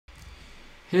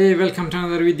Hey, welcome to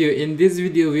another video. In this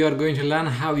video we are going to learn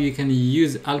how you can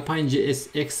use Alpine.js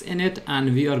Xinit,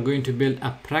 and we are going to build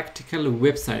a practical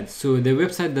website. So the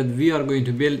website that we are going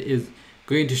to build is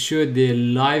going to show the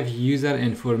live user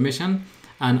information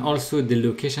and also the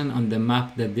location on the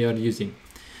map that they are using.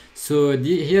 So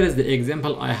here is the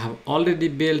example I have already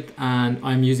built, and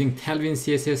I'm using Tailwind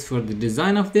CSS for the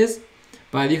design of this,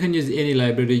 but you can use any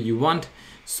library you want.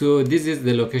 So this is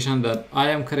the location that I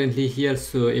am currently here.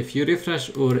 So if you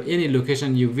refresh or any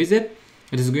location you visit,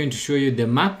 it is going to show you the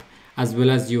map as well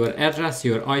as your address,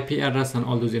 your IP address, and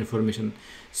all those information.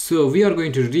 So we are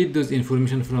going to read those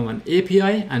information from an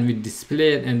API and we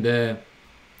display it in the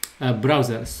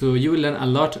browser. So you will learn a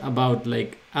lot about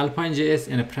like Alpine.js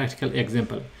in a practical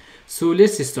example. So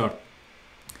let's start.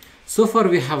 So far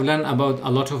we have learned about a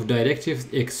lot of directives,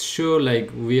 show,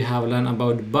 like we have learned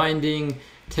about binding,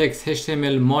 text,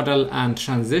 HTML, model, and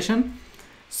transition.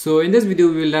 So in this video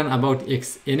we will learn about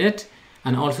Xinit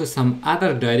and also some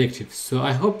other directives. So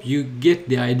I hope you get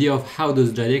the idea of how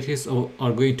those directives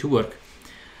are going to work.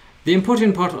 The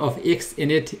important part of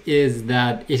Xinit is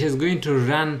that it is going to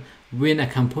run when a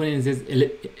component is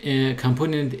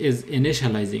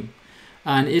initializing.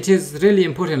 And it is really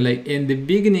important, like in the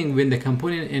beginning when the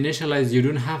component initializes, you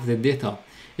don't have the data.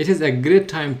 It is a great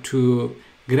time to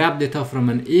grab data from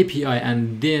an API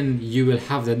and then you will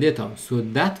have the data. So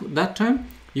that time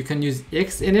you can use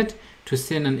Xinit to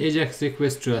send an AJAX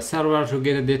request to a server to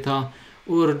get the data,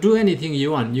 or do anything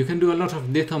you want. You can do a lot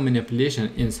of data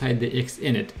manipulation inside the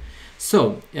Xinit.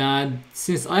 So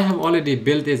since I have already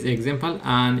built this example,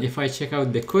 and if I check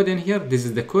out the code in here, this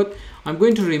is the code. I'm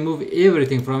going to remove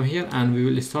everything from here and we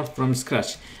will start from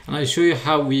scratch, and I'll show you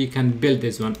how we can build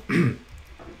this one.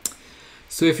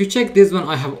 So if you check this one,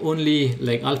 I have only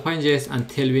like Alpine.js and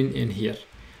Tailwind in here.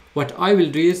 What I will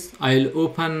do is I'll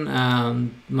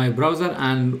open my browser,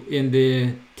 and in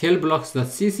the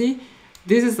tailblocks.cc,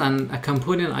 this is a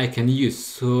component I can use.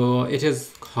 So it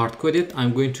is hard coded.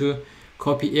 I'm going to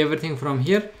copy everything from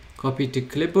here, copy to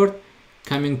clipboard,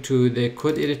 coming to the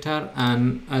code editor,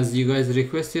 and as you guys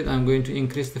requested, I'm going to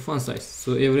increase the font size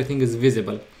so everything is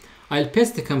visible. I'll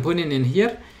paste the component in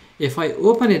here. If I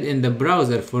open it in the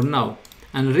browser for now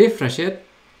and refresh it,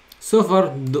 so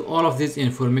far all of these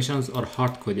informations are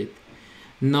hard coded.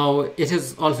 Now it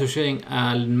is also showing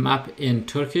a map in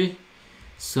Turkey,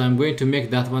 so I'm going to make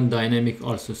that one dynamic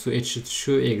also, so it should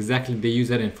show exactly the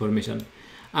user information.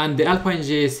 And the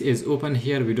Alpine.js is open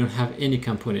here. We don't have any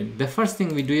component. The first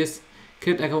thing we do is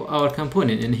create our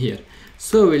component in here.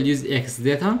 So we'll use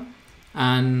xdata,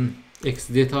 and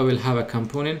xdata will have a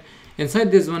component.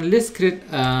 Inside this one, let's create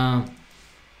a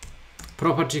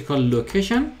property called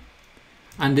location,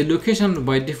 and the location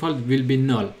by default will be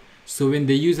null. So when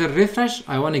the user refresh,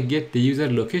 I want to get the user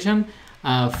location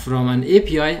from an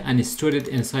API and store it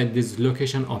inside this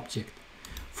location object.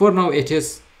 For now it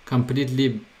is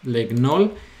completely like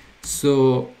null.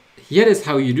 So here is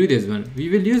how you do this one. We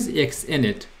will use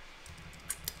Xinit.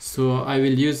 So I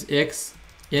will use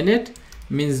Xinit,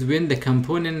 means when the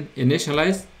component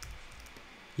initialize,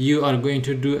 you are going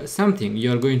to do something.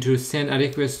 You are going to send a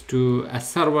request to a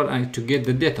server and to get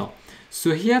the data.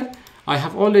 So here I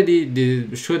have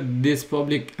already showed this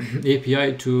public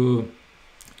API to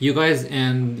you guys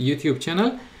and YouTube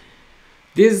channel.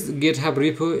 This GitHub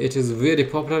repo, it is very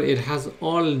popular. It has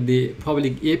all the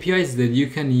public APIs that you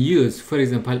can use. For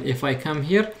example, if I come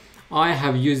here, I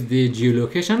have used the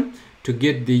geolocation to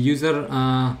get the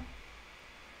user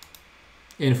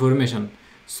information.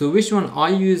 So which one I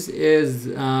use is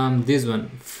this one,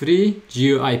 free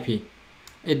GeoIP.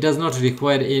 It does not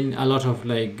require a lot of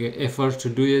like effort to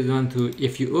do this one.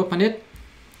 If you open it,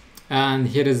 and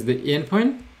here is the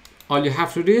endpoint, all you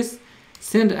have to do is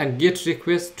send a GET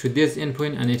request to this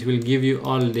endpoint, and it will give you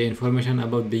all the information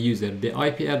about the user, the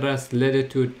IP address,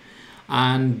 latitude,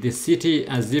 and the city,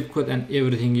 a zip code, and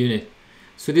everything you need.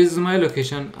 So this is my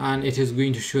location, and it is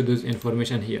going to show those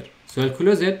information here. So I'll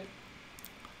close it.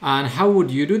 And how would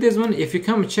you do this one? If you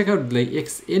come check out like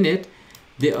Xinit,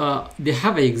 they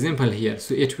have an example here.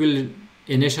 So it will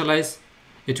initialize,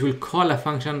 it will call a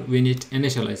function when it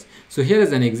initialize. So here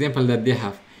is an example that they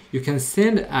have. You can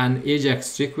send an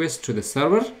AJAX request to the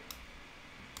server,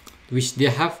 which they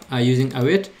have using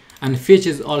await, and fetch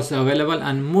is also available,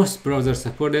 and most browsers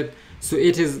support it. So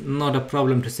it is not a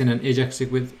problem to send an AJAX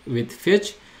request with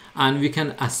fetch, and we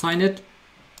can assign it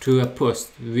to a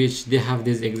post, which they have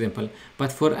this example.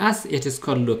 But for us, it is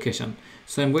called location.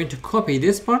 So I'm going to copy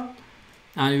this part,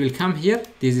 and we will come here.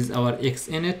 This is our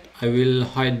Xinit. I will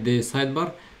hide the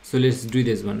sidebar. So let's do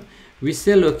this one. We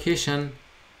say location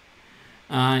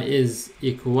is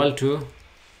equal to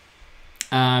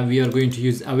we are going to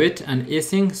use await and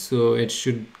async, so it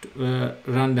should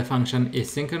run the function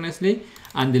asynchronously,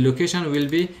 and the location will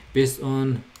be based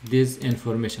on this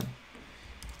information.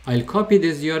 I'll copy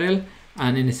this URL,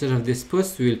 and instead of this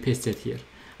post we will paste it here,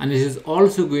 and it is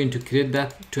also going to create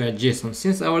that to a JSON.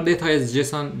 Since our data is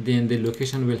JSON, then the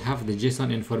location will have the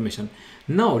JSON information.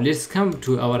 Now let's come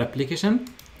to our application,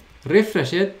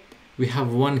 refresh it. We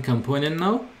have one component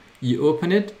now. You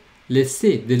open it. Let's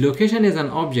see, the location is an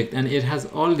object and it has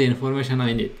all the information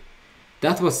I need.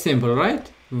 That was simple, right?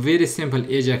 Very simple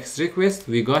AJAX request.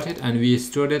 We got it and we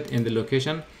stored it in the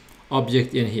location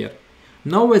object in here.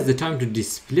 Now is the time to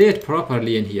display it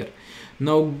properly in here.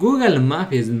 Now Google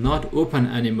Map is not open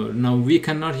anymore. Now we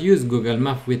cannot use Google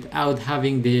Map without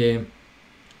having the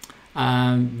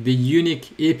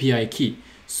unique API key.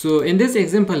 So in this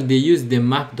example, they use the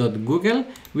map.google,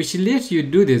 which lets you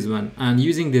do this one and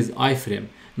using this iframe.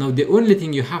 Now the only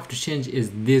thing you have to change is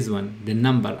this one, the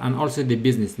number, and also the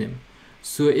business name.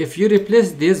 So if you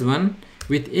replace this one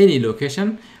with any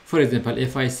location, for example,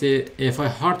 if I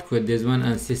hard code this one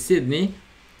and say Sydney,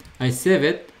 I save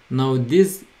it. Now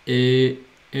this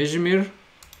Ajmer,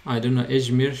 I don't know,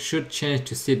 Ajmer should change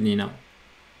to Sydney now.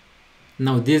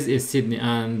 Now this is Sydney,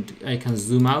 and I can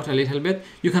zoom out a little bit.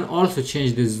 You can also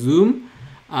change the zoom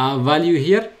value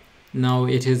here. Now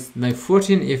it is like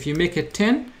 14. If you make it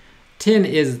 10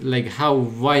 is like how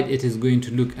wide it is going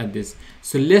to look at this.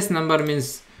 So less number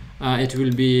means it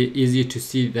will be easy to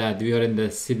see that we are in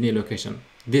the Sydney location.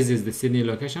 This is the Sydney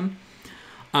location,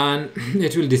 and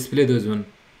it will display those one.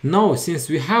 Now since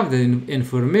we have the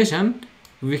information,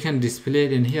 we can display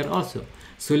it in here also.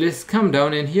 So let's come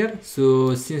down in here.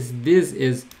 So since this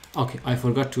is okay, I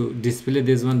forgot to display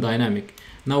this one dynamic.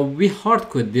 Now we hard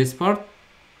code this part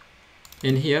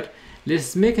in here.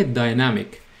 Let's make it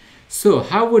dynamic. So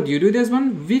how would you do this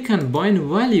one? We can bind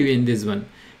value in this one.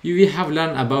 We have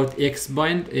learned about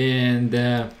xbind in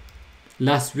the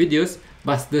last videos,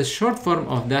 but the short form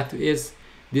of that is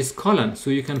this colon. So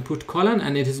you can put colon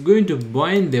and it is going to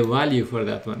bind the value for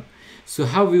that one. So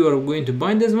how we are going to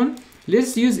bind this one?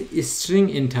 Let's use a string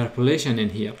interpolation in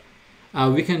here.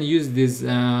 We can use this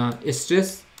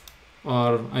stress,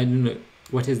 or I don't know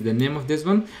what is the name of this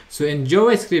one. So in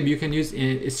JavaScript you can use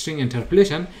a string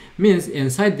interpolation, means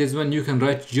inside this one you can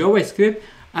write JavaScript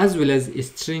as well as a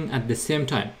string at the same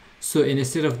time. So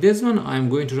instead of this one, I'm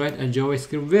going to write a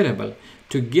JavaScript variable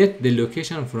to get the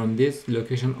location from this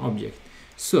location object.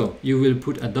 So you will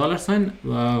put a $sign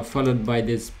followed by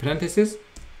this parenthesis,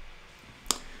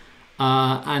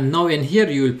 and now in here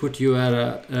you will put your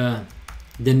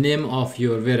the name of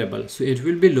your variable. So it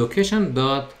will be location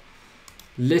dot,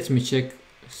 let me check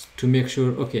to make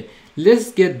sure. Okay,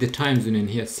 let's get the time zone in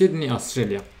here, Sydney,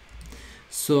 Australia.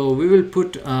 So we will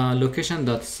put location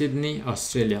dot Sydney,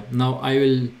 Australia. Now I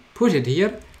will put it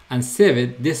here and save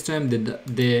it. This time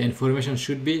the information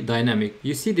should be dynamic.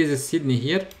 You see this is Sydney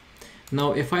here.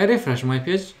 Now if I refresh my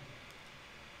page,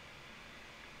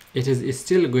 it is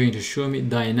still going to show me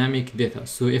dynamic data.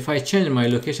 So if I change my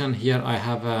location here, I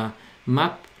have a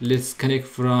map. Let's connect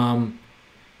from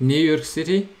New York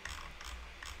City.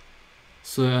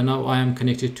 So now I am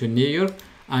connected to New York,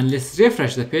 and let's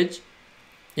refresh the page.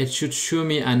 It should show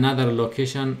me another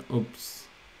location. Oops,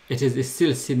 it is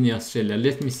still Sydney, Australia.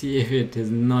 Let me see if it is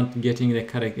not getting the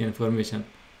correct information.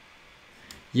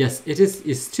 Yes, it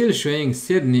is still showing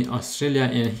Sydney, Australia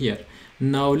in here.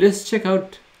 Now let's check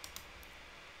out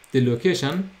the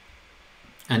location,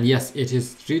 and yes, it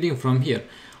is reading from here.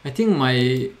 I think my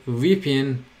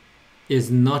VPN is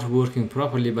not working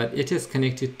properly, but it is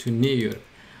connected to New York.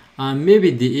 Maybe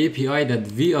the API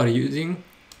that we are using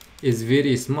is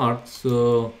very smart.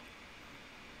 So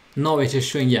now it is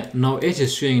showing, yeah, now it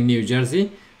is showing New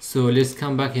Jersey. So let's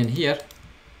come back in here,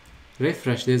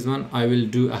 refresh this one. I will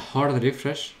do a hard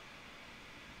refresh.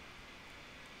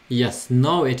 Yes,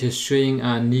 now it is showing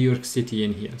New York City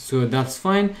in here. So that's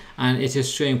fine, and it is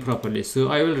showing properly. So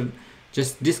I will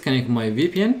just disconnect my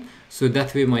VPN, so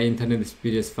that way my internet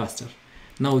speed is faster.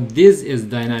 Now this is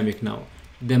dynamic. Now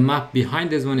the map behind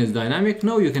this one is dynamic.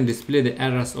 Now you can display the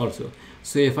address also.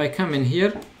 So if I come in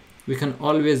here, we can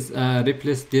always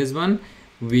replace this one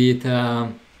with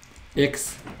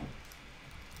X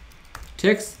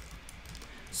text.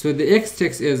 So the X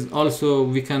text is also,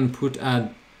 we can put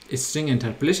a string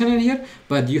interpolation in here,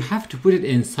 but you have to put it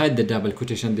inside the double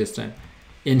quotation this time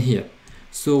in here.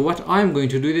 So what I'm going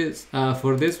to do is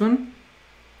for this one,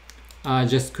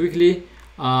 just quickly,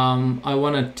 I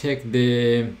want to take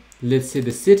the, let's say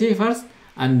the city first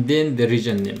and then the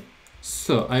region name.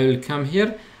 So I will come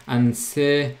here and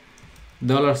say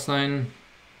 $.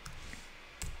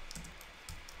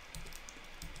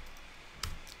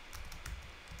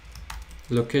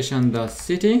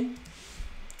 location.city,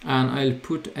 and I'll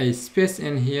put a space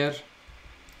in here.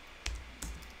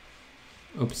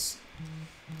 Oops.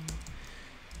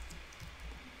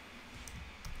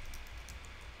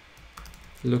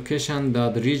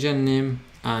 Location.region name,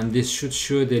 and this should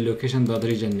show the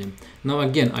location.region name. Now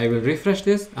again, I will refresh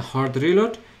this, a hard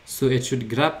reload, so it should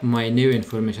grab my new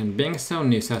information, Bankstown,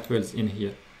 New South Wales in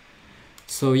here.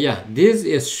 So yeah, this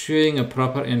is showing a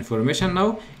proper information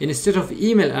now. Instead of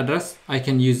email address, I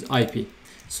can use IP.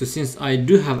 So since I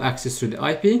do have access to the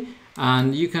IP,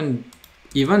 and you can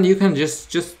just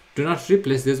do not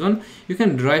replace this one. You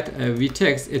can write a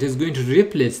vtext. It is going to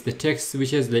replace the text,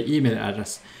 which is the email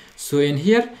address. So in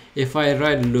here, if I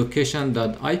write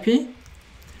location.ip,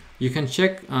 you can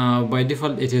check by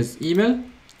default it is email.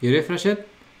 You refresh it.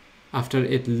 After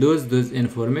it loads those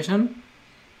information,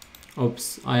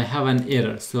 oops, I have an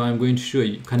error. So I'm going to show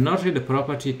you. Cannot read the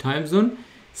property time zone,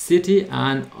 city,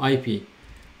 and IP.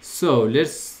 So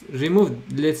let's remove,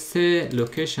 let's say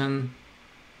location.ip.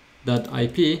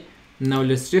 Now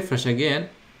let's refresh again.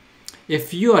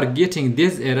 If you are getting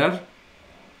this error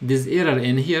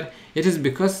in here, it is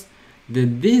because the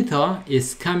data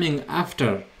is coming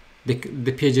after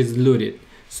the page is loaded.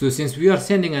 So since we are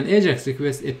sending an AJAX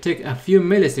request, it takes a few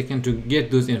milliseconds to get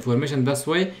those information. That's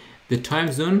why the time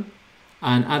zone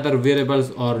and other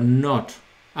variables are not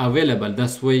available.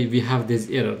 That's why we have this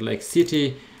error, like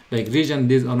city, like region,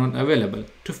 these are not available.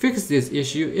 To fix this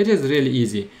issue, it is really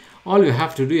easy. All we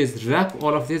have to do is wrap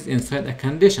all of this inside a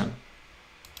condition.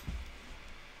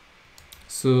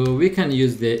 So we can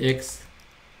use the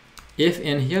if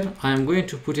in here. I'm going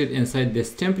to put it inside this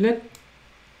template.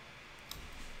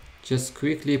 Just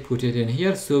quickly put it in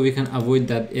here so we can avoid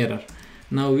that error.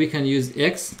 Now we can use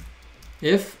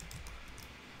if,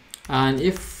 and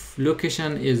if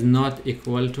location is not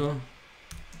equal to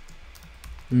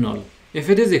null. If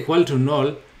it is equal to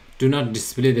null, do not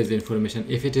display this information.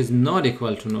 If it is not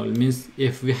equal to null, means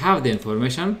if we have the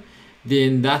information,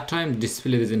 then that time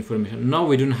display this information. Now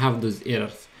we don't have those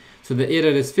errors. So the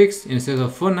error is fixed. Instead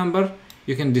of phone number,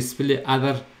 you can display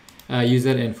other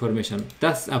user information.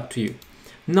 That's up to you.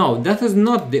 Now that is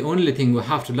not the only thing we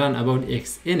have to learn about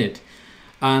xinit,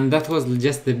 and that was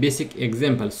just the basic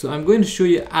example. So I'm going to show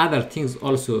you other things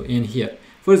also in here.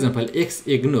 For example,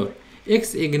 xignore.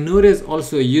 Xignore is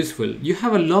also useful. You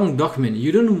have a long document.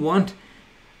 You don't want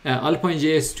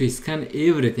Alpine.js to scan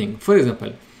everything. For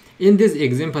example, in this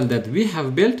example that we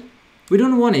have built, we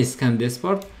don't want to scan this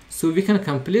part, so we can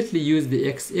completely use the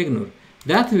xignore.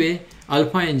 That way,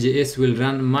 Alpine.js will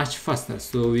run much faster.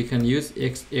 So we can use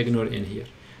xignore in here.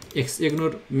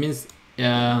 Xignore means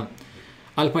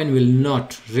Alpine will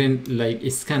not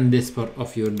scan this part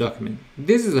of your document.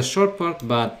 This is a short part,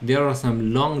 but there are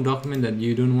some long documents that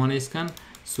you don't want to scan,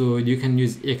 so you can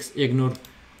use xignore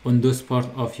on those parts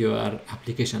of your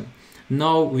application.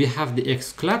 Now we have the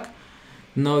xclock.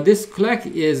 Now this clock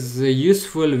is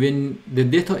useful when the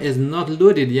data is not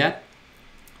loaded yet,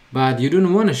 but you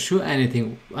don't want to show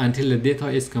anything until the data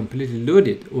is completely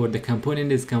loaded or the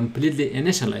component is completely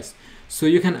initialized. So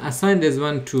you can assign this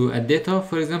one to a data,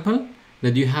 for example,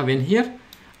 that you have in here,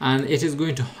 and it is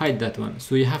going to hide that one.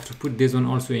 So you have to put this one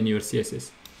also in your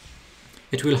CSS.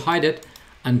 It will hide it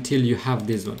until you have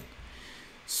this one.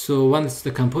 So once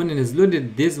the component is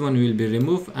loaded, this one will be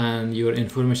removed and your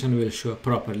information will show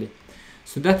properly.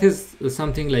 So that is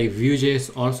something like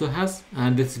Vue.js also has,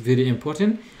 and that's very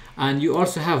important. And you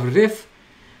also have ref.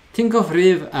 Think of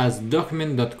ref as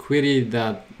document.query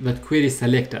that query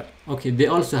selector. Okay, they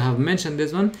also have mentioned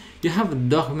this one. You have a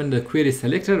document.query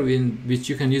selector which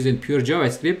you can use in pure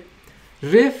JavaScript.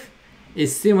 Ref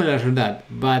is similar to that,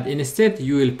 but instead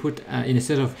you will put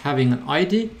instead of having an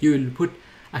ID, you will put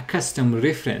a custom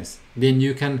reference. Then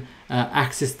you can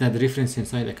access that reference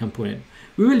inside a component.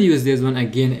 We will use this one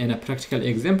again in a practical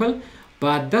example,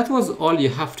 but that was all you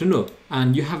have to know.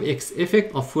 And you have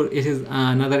xeffect. Of course, it is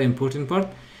another important part.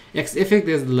 Xeffect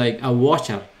is like a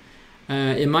watcher.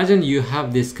 Imagine you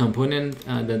have this component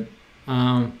that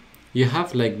you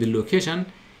have like the location.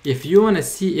 If you want to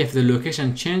see if the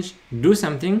location change, do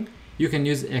something, you can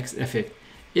use xeffect.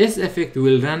 Seffect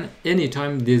will run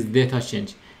anytime this data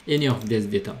change, any of this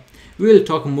data. We will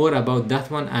talk more about that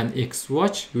one and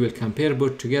xwatch. We will compare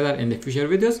both together in the future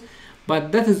videos,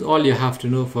 but that is all you have to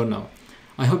know for now.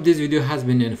 I hope this video has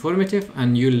been informative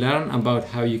and you learn about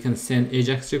how you can send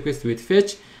AJAX requests with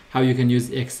fetch, how you can use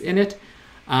xinit,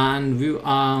 and we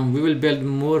will build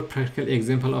more practical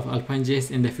example of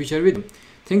Alpine.js in the future video.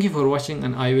 Thank you for watching,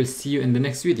 and I will see you in the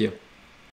next video.